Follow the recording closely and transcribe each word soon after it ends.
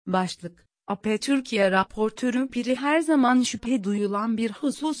Başlık: AP Türkiye raportörü Piri her zaman şüphe duyulan bir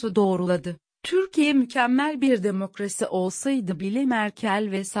hususu doğruladı. Türkiye mükemmel bir demokrasi olsaydı bile Merkel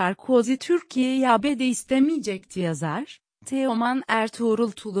ve Sarkozy Türkiye'yi ABD istemeyecekti yazar. Teoman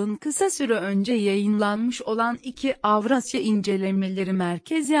Ertuğrul Tul'un kısa süre önce yayınlanmış olan 2 Avrasya İncelemeleri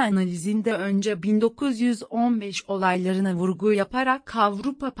Merkezi analizinde önce 1915 olaylarına vurgu yaparak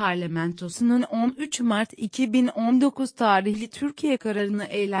Avrupa Parlamentosu'nun 13 Mart 2019 tarihli Türkiye kararını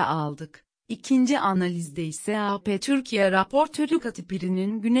ele aldık. İkinci analizde ise AP Türkiye raportörü Katı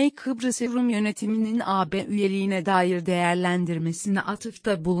Piri'nin Güney Kıbrıs Rum yönetiminin AB üyeliğine dair değerlendirmesine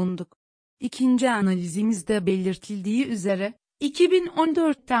atıfta bulunduk. İkinci analizimizde belirtildiği üzere,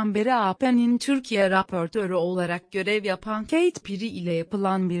 2014'ten beri AP'nin Türkiye raportörü olarak görev yapan Kate Piri ile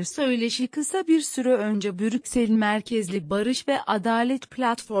yapılan bir söyleşi kısa bir süre önce Brüksel merkezli Barış ve Adalet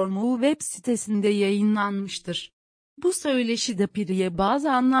Platformu web sitesinde yayınlanmıştır. Bu söyleşide Piri'ye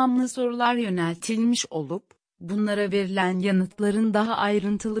bazı anlamlı sorular yöneltilmiş olup, bunlara verilen yanıtların daha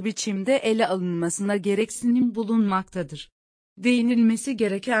ayrıntılı biçimde ele alınmasına gereksinim bulunmaktadır. Değinilmesi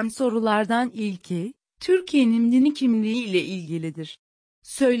gereken sorulardan ilki, Türkiye'nin dini kimliği ile ilgilidir.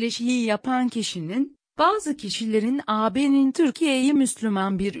 Söyleşiyi yapan kişinin, bazı kişilerin AB'nin Türkiye'yi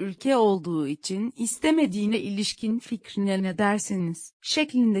Müslüman bir ülke olduğu için istemediğine ilişkin fikrine ne dersiniz?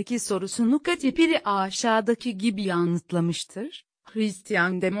 Şeklindeki sorusunu Katı Piri aşağıdaki gibi yanıtlamıştır.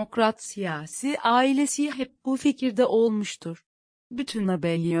 Hristiyan Demokrat siyasi ailesi hep bu fikirde olmuştur. Bütün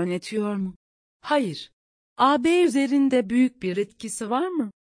AB'yi yönetiyor mu? Hayır. AB üzerinde büyük bir etkisi var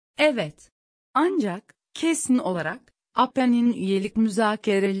mı? Evet. Ancak, kesin olarak, AP'nin üyelik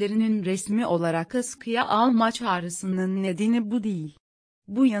müzakerelerinin resmi olarak askıya alma çağrısının nedeni bu değil.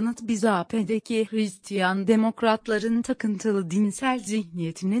 Bu yanıt bize AP'deki Hristiyan demokratların takıntılı dinsel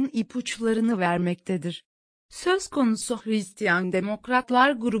zihniyetinin ipuçlarını vermektedir. Söz konusu Hristiyan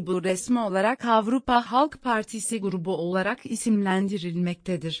Demokratlar grubu resmi olarak Avrupa Halk Partisi grubu olarak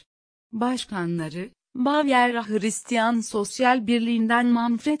isimlendirilmektedir. Başkanları, Bavyera Hristiyan Sosyal Birliği'nden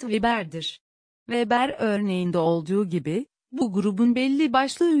Manfred Weber'dir. Weber örneğinde olduğu gibi, bu grubun belli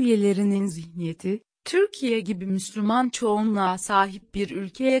başlı üyelerinin zihniyeti, Türkiye gibi Müslüman çoğunluğa sahip bir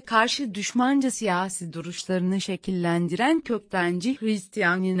ülkeye karşı düşmanca siyasi duruşlarını şekillendiren köktenci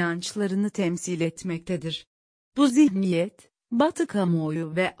Hristiyan inançlarını temsil etmektedir. Bu zihniyet, Batı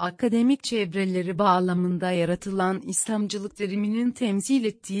kamuoyu ve akademik çevreleri bağlamında yaratılan İslamcılık teriminin temsil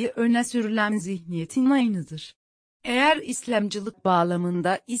ettiği öne sürülen zihniyetin aynıdır. Eğer İslamcılık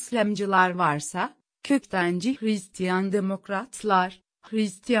bağlamında İslamcılar varsa, köktenci Hristiyan demokratlar,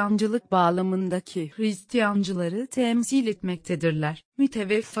 Hristiyancılık bağlamındaki Hristiyancıları temsil etmektedirler.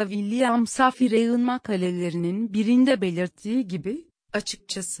 Müteveffa William Safirey'in makalelerinin birinde belirttiği gibi,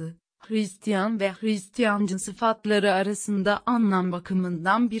 açıkçası, Hristiyan ve Hristiyancı sıfatları arasında anlam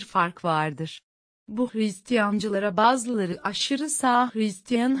bakımından bir fark vardır. Bu Hristiyancılara bazıları aşırı sağ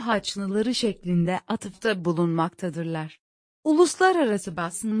Hristiyan Haçlıları şeklinde atıfta bulunmaktadırlar. Uluslararası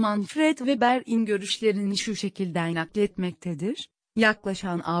basın Manfred Weber'in görüşlerini şu şekilde nakletmektedir.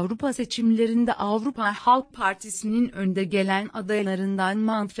 Yaklaşan Avrupa seçimlerinde Avrupa Halk Partisi'nin önde gelen adaylarından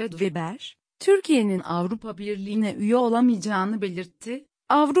Manfred Weber, Türkiye'nin Avrupa Birliği'ne üye olamayacağını belirtti.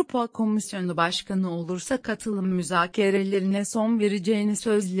 Avrupa Komisyonu Başkanı olursa katılım müzakerelerine son vereceğini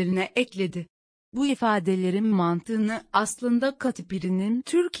sözlerine ekledi. Bu ifadelerin mantığını aslında Katı Piri'nin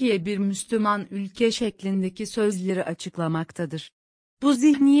Türkiye bir Müslüman ülke şeklindeki sözleri açıklamaktadır. Bu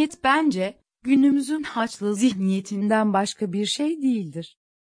zihniyet bence, günümüzün Haçlı zihniyetinden başka bir şey değildir.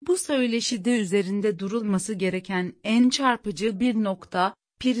 Bu söyleşide üzerinde durulması gereken en çarpıcı bir nokta,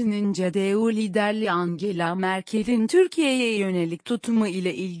 Piri'nin CDU liderliği Angela Merkel'in Türkiye'ye yönelik tutumu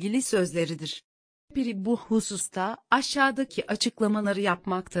ile ilgili sözleridir. Piri bu hususta aşağıdaki açıklamaları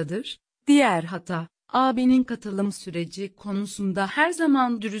yapmaktadır. Diğer hata, AB'nin katılım süreci konusunda her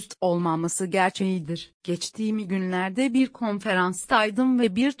zaman dürüst olmaması gerçeğidir. Geçtiğimiz günlerde bir konferanstaydım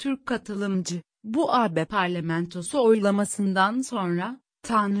ve bir Türk katılımcı, bu AB parlamentosu oylamasından sonra,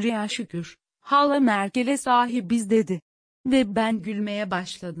 Tanrı'ya şükür, hala Merkel'e sahibiz dedi. Ve ben gülmeye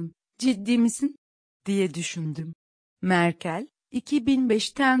başladım. Ciddi misin? Diye düşündüm. Merkel,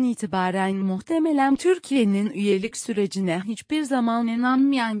 2005'ten itibaren muhtemelen Türkiye'nin üyelik sürecine hiçbir zaman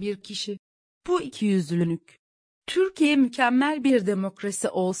inanmayan bir kişi. Bu ikiyüzlülük. Türkiye mükemmel bir demokrasi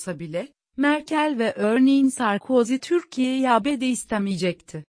olsa bile, Merkel ve örneğin Sarkozy Türkiye'yi ABD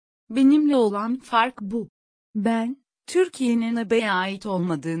istemeyecekti. Benimle olan fark bu. Ben, Türkiye'nin AB'ye ait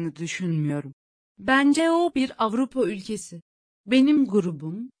olmadığını düşünmüyorum. Bence o bir Avrupa ülkesi. Benim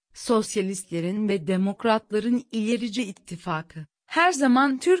grubum, Sosyalistlerin ve Demokratların İlerici İttifakı, her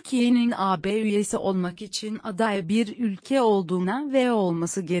zaman Türkiye'nin AB üyesi olmak için aday bir ülke olduğuna ve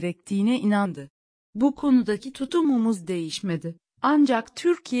olması gerektiğine inandı. Bu konudaki tutumumuz değişmedi. Ancak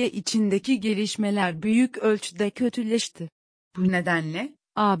Türkiye içindeki gelişmeler büyük ölçüde kötüleşti. Bu nedenle,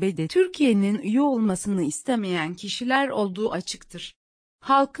 AB'de Türkiye'nin üye olmasını istemeyen kişiler olduğu açıktır.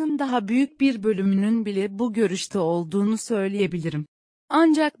 Halkın daha büyük bir bölümünün bile bu görüşte olduğunu söyleyebilirim.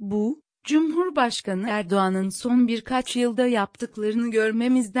 Ancak bu, Cumhurbaşkanı Erdoğan'ın son birkaç yılda yaptıklarını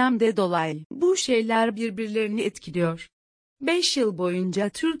görmemizden de dolayı bu şeyler birbirlerini etkiliyor. 5 yıl boyunca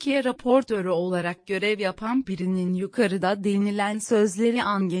Türkiye raportörü olarak görev yapan birinin yukarıda denilen sözleri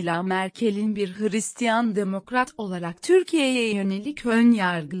Angela Merkel'in bir Hristiyan demokrat olarak Türkiye'ye yönelik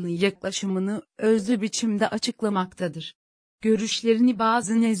önyargılı yaklaşımını özlü biçimde açıklamaktadır. Görüşlerini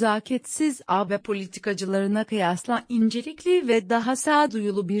bazı nezaketsiz AB politikacılarına kıyasla incelikli ve daha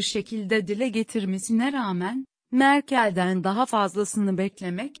sağduyulu bir şekilde dile getirmesine rağmen, Merkel'den daha fazlasını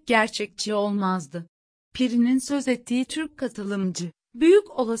beklemek gerçekçi olmazdı. Piri'nin söz ettiği Türk katılımcı,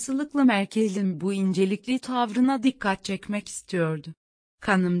 büyük olasılıkla Merkel'in bu incelikli tavrına dikkat çekmek istiyordu.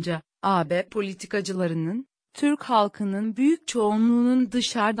 Kanımca, AB politikacılarının, Türk halkının büyük çoğunluğunun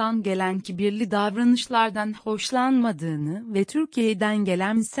dışarıdan gelen kibirli davranışlardan hoşlanmadığını ve Türkiye'den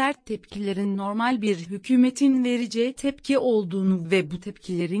gelen sert tepkilerin normal bir hükümetin vereceği tepki olduğunu ve bu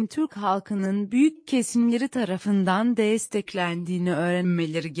tepkilerin Türk halkının büyük kesimleri tarafından desteklendiğini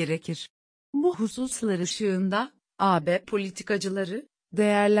öğrenmeleri gerekir. Bu hususlar ışığında, AB politikacıları,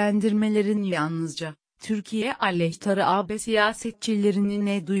 değerlendirmelerin yalnızca, Türkiye aleyhtarı AB siyasetçilerini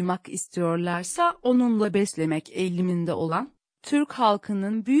ne duymak istiyorlarsa onunla beslemek eğiliminde olan, Türk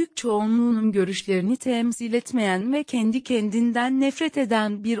halkının büyük çoğunluğunun görüşlerini temsil etmeyen ve kendi kendinden nefret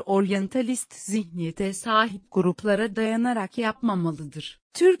eden bir oryantalist zihniyete sahip gruplara dayanarak yapmamalıdır.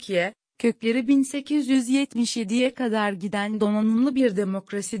 Türkiye, kökleri 1877'ye kadar giden donanımlı bir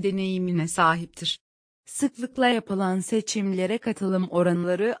demokrasi deneyimine sahiptir. Sıklıkla yapılan seçimlere katılım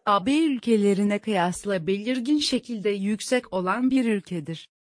oranları AB ülkelerine kıyasla belirgin şekilde yüksek olan bir ülkedir.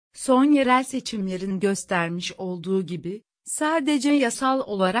 Son yerel seçimlerin göstermiş olduğu gibi, sadece yasal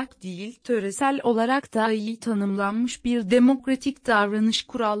olarak değil töresel olarak da iyi tanımlanmış bir demokratik davranış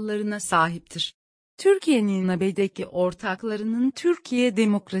kurallarına sahiptir. Türkiye'nin AB'deki ortaklarının Türkiye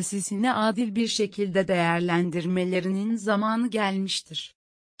demokrasisini adil bir şekilde değerlendirmelerinin zamanı gelmiştir.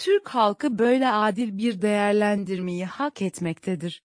 Türk halkı böyle adil bir değerlendirmeyi hak etmektedir.